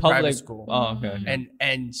It it's was a public private school. Oh, okay.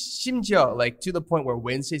 And 심지어 like to the point where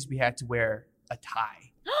Wednesdays we had to wear a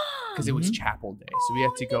tie because it was Mhm. chapel day, so we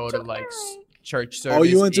have to go to like church service. Oh,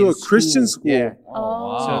 you went to in a Christian school. Yeah.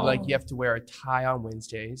 Oh. So wow. like you have to wear a tie on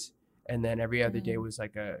Wednesdays, and then every other day Mm. was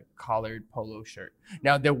like a collared polo shirt.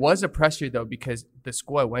 Now there was a pressure though because the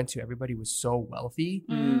school I went to, everybody was so wealthy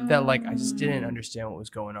that like I just didn't understand what was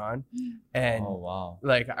going on, and Oh wow.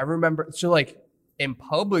 like I remember, so like in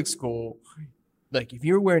public school, like if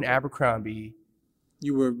you were wearing Abercrombie,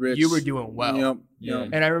 You were rich. you were doing well. Yep. Yeah. Yep.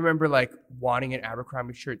 And I remember like wanting an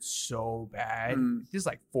Abercrombie shirt so bad. Mm. This is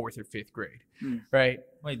like 4th or 5th grade, Mm. right?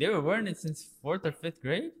 Wait, they were wearing it since 4th or 5th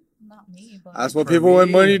grade? Not me, but That's what For people with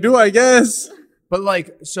me- money do, I guess. But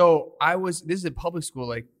like, so this is a public school,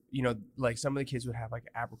 like, like some of the kids would have like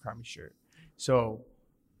an Abercrombie shirt. So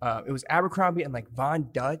it was Abercrombie and like Von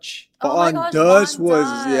Dutch Oh my On gosh, Dutch Von was,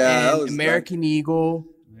 Dutch. yeah, that and was American Eagle,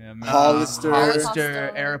 Yeah, Hollister.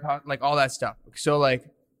 Hollister, Aeropostale. Aeropostale, like all that stuff. So like,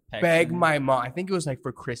 Paxson. beg my mom. I think it was like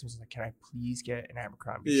for Christmas. Like, can I please get an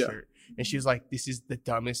Abercrombie Yeah. shirt? And she was like, "This is the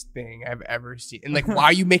dumbest thing I've ever seen." And like, why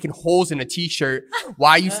are you making holes in a T-shirt?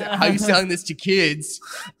 Why are you how are you selling this to kids?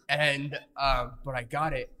 And but I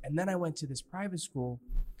got it. And then I went to this private school,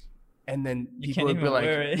 and then You people can't would be even like,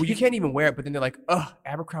 wear it. "Well, you can't even wear it." But then they're like, "Ugh,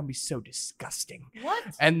 Abercrombie's so disgusting." What?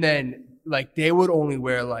 And then like they would only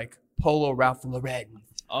wear like Polo Ralph Lauren,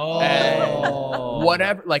 Oh.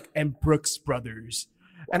 whatever, like, and Brooks Brothers.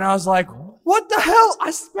 And I was like, what the hell?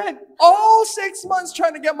 I spent all 6 months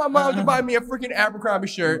trying to get my mom to buy me a freaking Abercrombie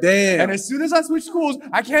shirt. Damn. And as soon as I switched schools,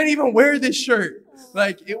 I can't even wear this shirt.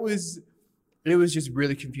 Like, it was just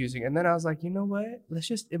really confusing. And then I was like, you know what? Let's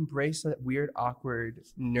just embrace that weird, awkward,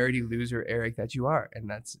 nerdy loser Eric that you are. And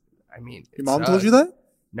that's, I mean, Your mom told you that?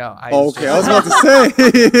 No. Oh, okay, I was about to say.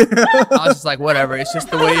 I was just like, whatever. It's just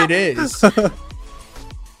the way it is.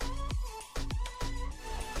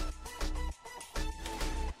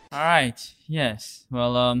 All right. Yes.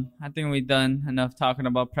 Well, I think we've done enough talking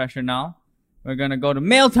about pressure now. We're gonna go to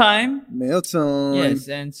mail time. Mail time. Yes,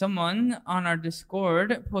 and someone on our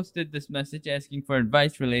Discord posted this message asking for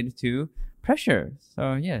advice related to pressure.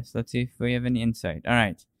 So yes, let's see if we have any insight. All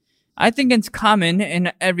right. I think it's common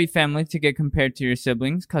in every family to get compared to your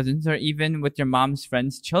siblings, cousins, or even with your mom's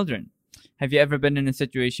friends' children. Have you ever been in a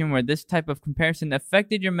situation where this type of comparison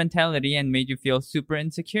affected your mentality and made you feel super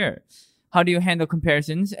insecure? How do you handle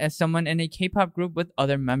comparisons as someone in a K-pop group with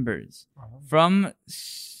other members? From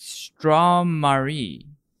Strawberry.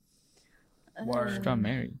 Word.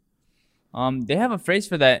 Strawberry. They have a phrase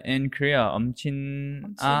for that in Korea.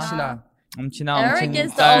 엄친 엄친아. 엄친아. Eric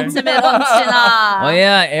is the 엄친딸. ultimate umchina. Oh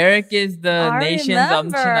yeah, Eric is the I nation's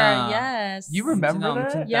remember. 엄친아. Yes. You remember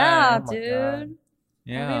엄친아, that? 엄친딸. Yeah, Oh my dude. God.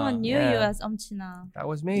 Yeah. Everyone knew Yeah. you as umchina. That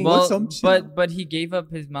was me. Well, What's 엄친아? but he gave up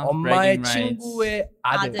his mom's 엄마의 bragging rights. 친구의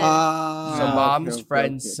아들. 아들. Ah, So okay, mom's okay,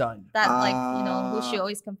 friend's okay. son. That who she Ah.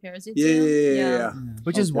 always compares you to. Yeah.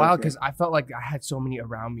 Which is Okay, wild okay. because I felt like I had so many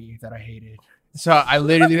around me that I hated. So I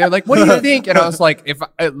literally, they're like, what do you think? And I was like,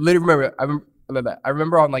 I literally remember, I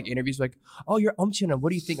remember on like interviews, like, oh, you're umchina. What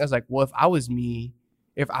do you think? I was like, well, if I was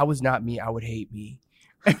not me, I would hate me.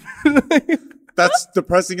 That's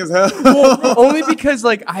depressing as hell. Well, only because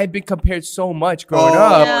like I had been compared so much growing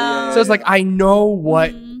up. Yeah. So it's like, I know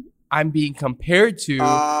what Mhm. I'm being compared to. So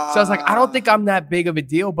I was like, I don't think I'm that big of a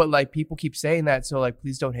deal, but like people keep saying that. So like,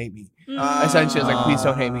 please don't hate me. Essentially, I was like, please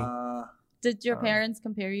don't hate me. Did your parents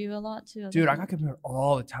compare you a lot too? Dude, I got compared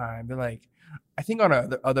all the time. They're like, I think on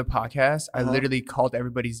other podcasts, I literally called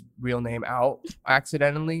everybody's real name out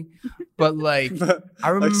accidentally. But like, I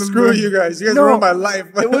remember. Like, screw you guys. You guys No, ruined my life.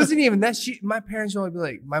 It wasn't even that. My parents would always be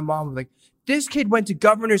like, my mom would be like, this kid went to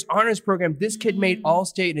governor's honors program. This kid made all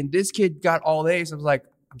state, and this kid got all A's. I was like,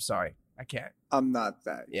 I'm sorry, I can't. I'm not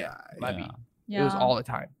that Yeah, guy. might be. Yeah. It was all the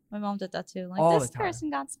time. My mom did that too. Like, All this the time. person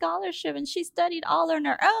got scholarship and she studied all on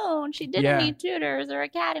her own. She didn't Yeah. need tutors or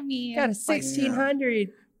academy. Got a And it's like, 1600,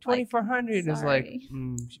 2400. It's like,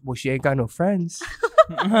 sorry. well, she ain't got no friends.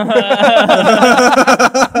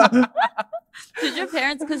 Did your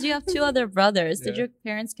parents, because you have two other brothers, did Yeah. your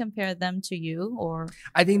parents compare them to you or?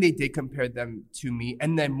 I think they did compare them to me.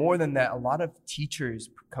 And then more than that, a lot of teachers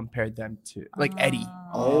compared them to like Eddie.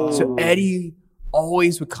 Oh. So Eddie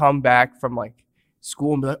always would come back from like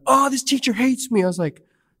school and be like, oh, this teacher hates me. I was like,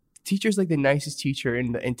 the teacher's like the nicest teacher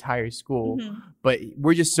in the entire school. Mhm. But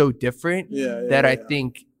we're just so different Yeah, that I yeah.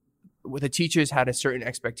 think the teachers had a certain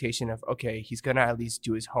expectation of, okay, he's going to at least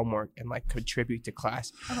do his homework and like contribute to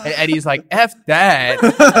class. And Eddie's like, F that.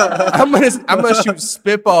 I'm gonna shoot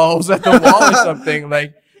spitballs at the wall or something.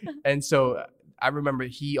 Like, and so I remember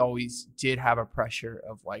he always did have a pressure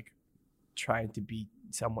of like trying to be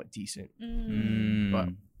somewhat decent. But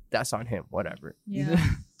that's on him, whatever. Yeah.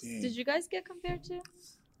 Dang. Did you guys get compared to?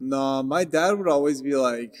 No, my dad would always be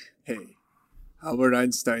like, hey, Albert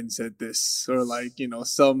Einstein said this. Or like,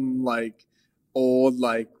 some like old,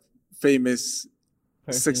 like famous,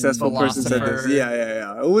 successful person said this. Philosopher.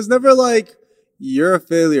 Yeah. It was never like, you're a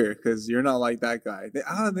failure because you're not like that guy. They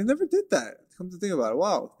never did that. Come to think about it.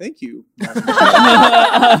 Wow. Thank you.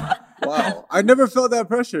 Wow. I never felt that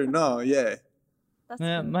pressure. No, yeah. That's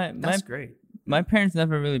Yeah, good. That's great. my parents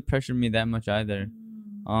never really pressured me that much either.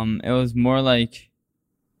 It was more like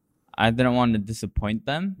I didn't want to disappoint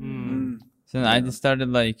them. Mm. So I just started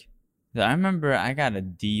like, I remember I got a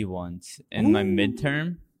D once in my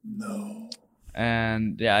midterm. No.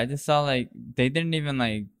 And yeah, I just saw like, they didn't even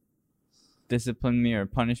like discipline me or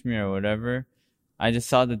punish me or whatever. I just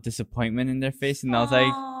saw the disappointment in their face and I was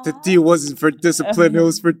like, The D wasn't for discipline. It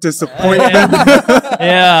was for disappointment.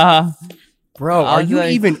 yeah, Bro, I are was you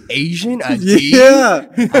like- even Asian? A D? Yeah.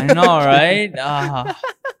 I know, right?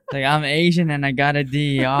 Like I'm Asian and I got a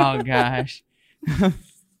D. Oh gosh.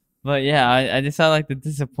 But yeah, I just saw like the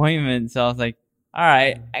disappointment. So I was like, all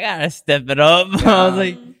right, I gotta step it up. I was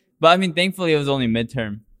like, but I mean, thankfully it was only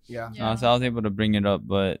midterm. Yeah. Yeah. So I was able to bring it up.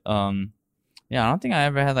 But yeah, I don't think I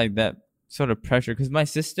ever had like that sort of pressure because my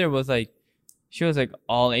sister was like, she was like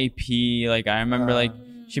all AP. Like I remember like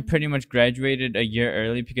she pretty much graduated a year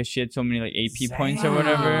early because she had so many like AP points or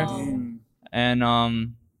whatever. Mm.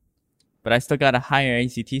 And but I still got a higher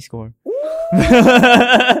ACT score.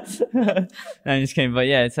 No, I'm just kidding. But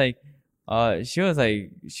yeah, it's like she was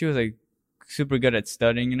like super good at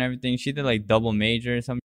studying and everything. She did like double major or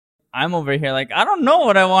something. I'm over here like I don't know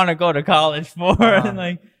what I want to go to college for. And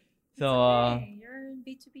like so Okay, you're in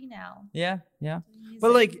B2B now. yeah.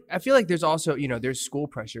 But like, I feel like there's also, there's school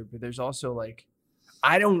pressure, but there's also like,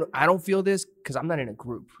 I don't feel this because I'm not in a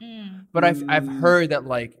group. But I've heard that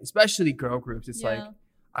like, especially girl groups, it's like,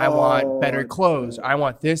 I want better clothes. I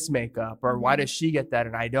want this makeup, or why does she get that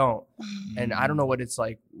and I don't? And I don't know what it's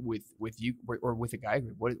like with you or with a guy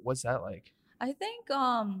group. What's that like? I think,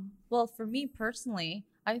 well, for me personally,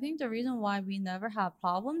 I think the reason why we never had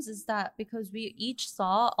problems is that because we each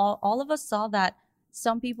saw, all of us saw that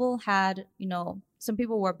some people had, some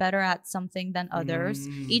people were better at something than others.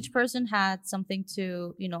 Each person had something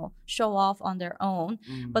to, show off on their own.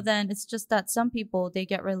 But then it's just that some people, they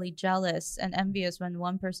get really jealous and envious when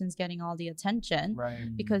one person's getting all the attention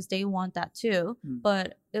Right. because they want that too.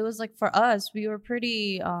 But it was like for us, we were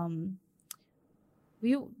pretty, none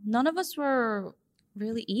of us were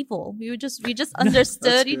really evil. We just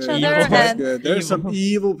understood each other. That's And good. There's some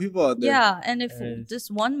evil people out there. yeah, and if There is. this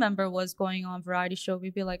one member was going on variety show,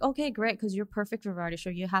 we'd be like, okay, great, because you're perfect for variety show.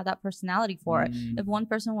 You have that personality for it. If one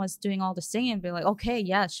person was doing all the singing, be like, okay,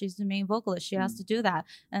 yes, she's the main vocalist. She has to do that.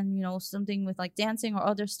 And something with like dancing or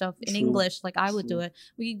other stuff in True. English, like I would do True. it.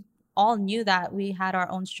 We all knew that we had our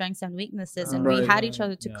own strengths and weaknesses, and Right. we had each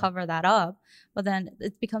other to Yeah. cover that up. But then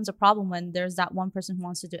it becomes a problem when there's that one person who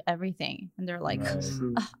wants to do everything, and they're like, Right.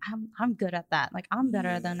 True. "Ugh, I'm good at that. Like I'm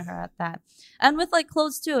better than her at that." And with like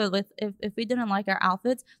clothes too, with if we didn't like our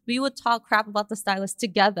outfits, we would talk crap about the stylist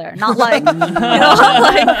together, not like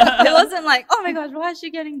like it wasn't like, oh my gosh, why is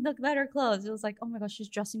she getting the better clothes? It was like, oh my gosh, she's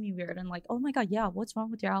dressing me weird, and like, oh my god, yeah, what's wrong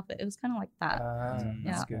with your outfit? It was kind of like that.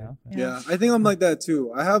 That's Yeah. good. Yeah, I think I'm like that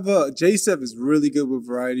too. I have J-Sep is really good with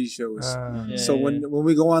variety shows. So when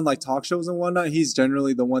we go on like talk shows and whatnot, he's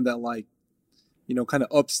generally the one that like, kind of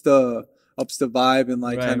ups the vibe and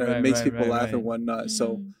like Right, kind of right, makes right, people right, laugh right. and whatnot.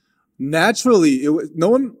 So Mm. naturally, no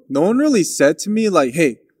one really said to me like,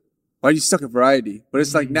 "Hey, why are you stuck at variety?" But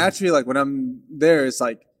it's like naturally, like when I'm there, it's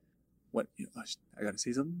like, what I gotta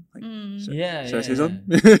say something. Like, should, Yeah, should I say yeah, something?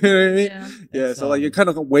 You know what I mean? Yeah. Yeah. It's, So like you're kind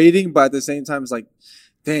of waiting, but at the same time, it's like,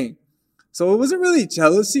 dang. So it wasn't really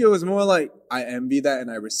jealousy. It was more like I envy that and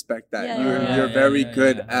I respect that. Yeah, You're yeah, you're very yeah,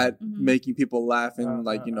 good yeah. at Mhm. making people laugh and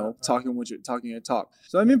like talking your talk.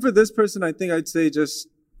 So I mean, for this person, I think I'd say just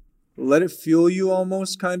let it fuel you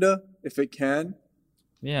almost, kinda, if it can.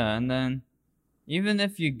 Yeah, and then even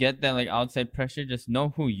if you get that like outside pressure, just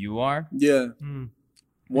know who you are. Yeah.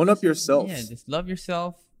 One up yourself. Yeah, just love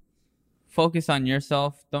yourself. Focus on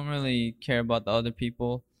yourself. Don't really care about the other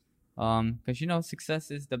people. Because success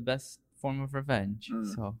is the best form of revenge.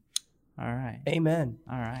 So, all right. Amen.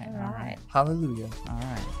 All right. All right. Hallelujah. All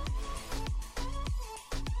right.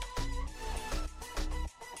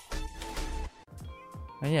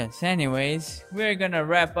 But yes, anyways, we're gonna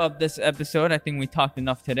wrap up this episode. I think we talked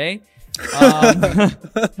enough today.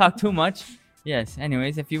 Talked too much. Yes,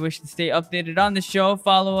 anyways, if you wish to stay updated on the show,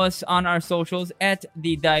 follow us on our socials at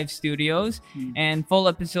The Dive Studios. And full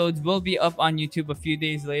episodes will be up on YouTube a few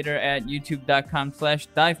days later at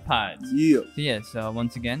youtube.com/divepods. Yeah. So yes,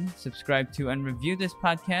 once again, subscribe to and review this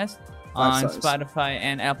podcast on stars. Spotify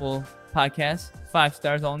and Apple Podcasts. 5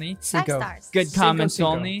 stars only. 5 Cinco. stars. Good Cinco, comments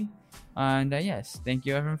cinco. only. And yes, thank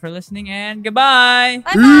you everyone for listening and goodbye.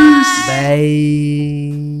 Bye bye.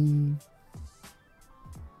 Bye.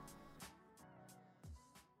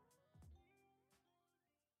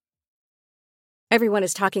 Everyone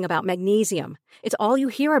is talking about magnesium. It's all you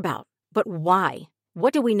hear about. But why?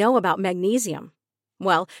 What do we know about magnesium?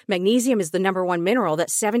 Well, magnesium is the number one mineral that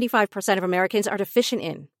 75% of Americans are deficient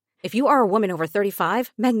in. If you are a woman over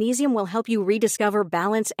 35, magnesium will help you rediscover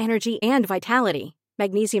balance, energy, and vitality.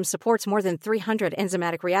 Magnesium supports more than 300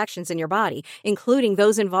 enzymatic reactions in your body, including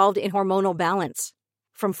those involved in hormonal balance.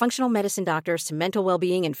 From functional medicine doctors to mental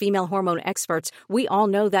well-being and female hormone experts, we all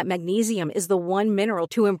know that magnesium is the one mineral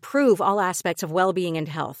to improve all aspects of well-being and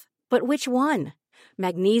health. But which one?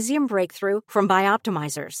 Magnesium Breakthrough from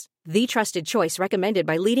Bioptimizers, the trusted choice recommended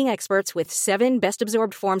by leading experts with 7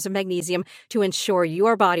 best-absorbed forms of magnesium to ensure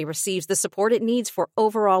your body receives the support it needs for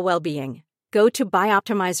overall well-being. Go to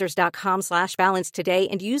bioptimizers.com/balance today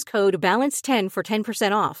and use code BALANCE10 for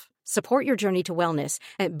 10% off. Support your journey to wellness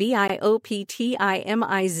at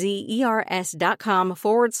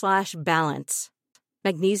bioptimizers.com/balance.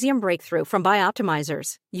 Magnesium Breakthrough from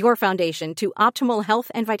Bioptimizers, your foundation to optimal health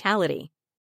and vitality.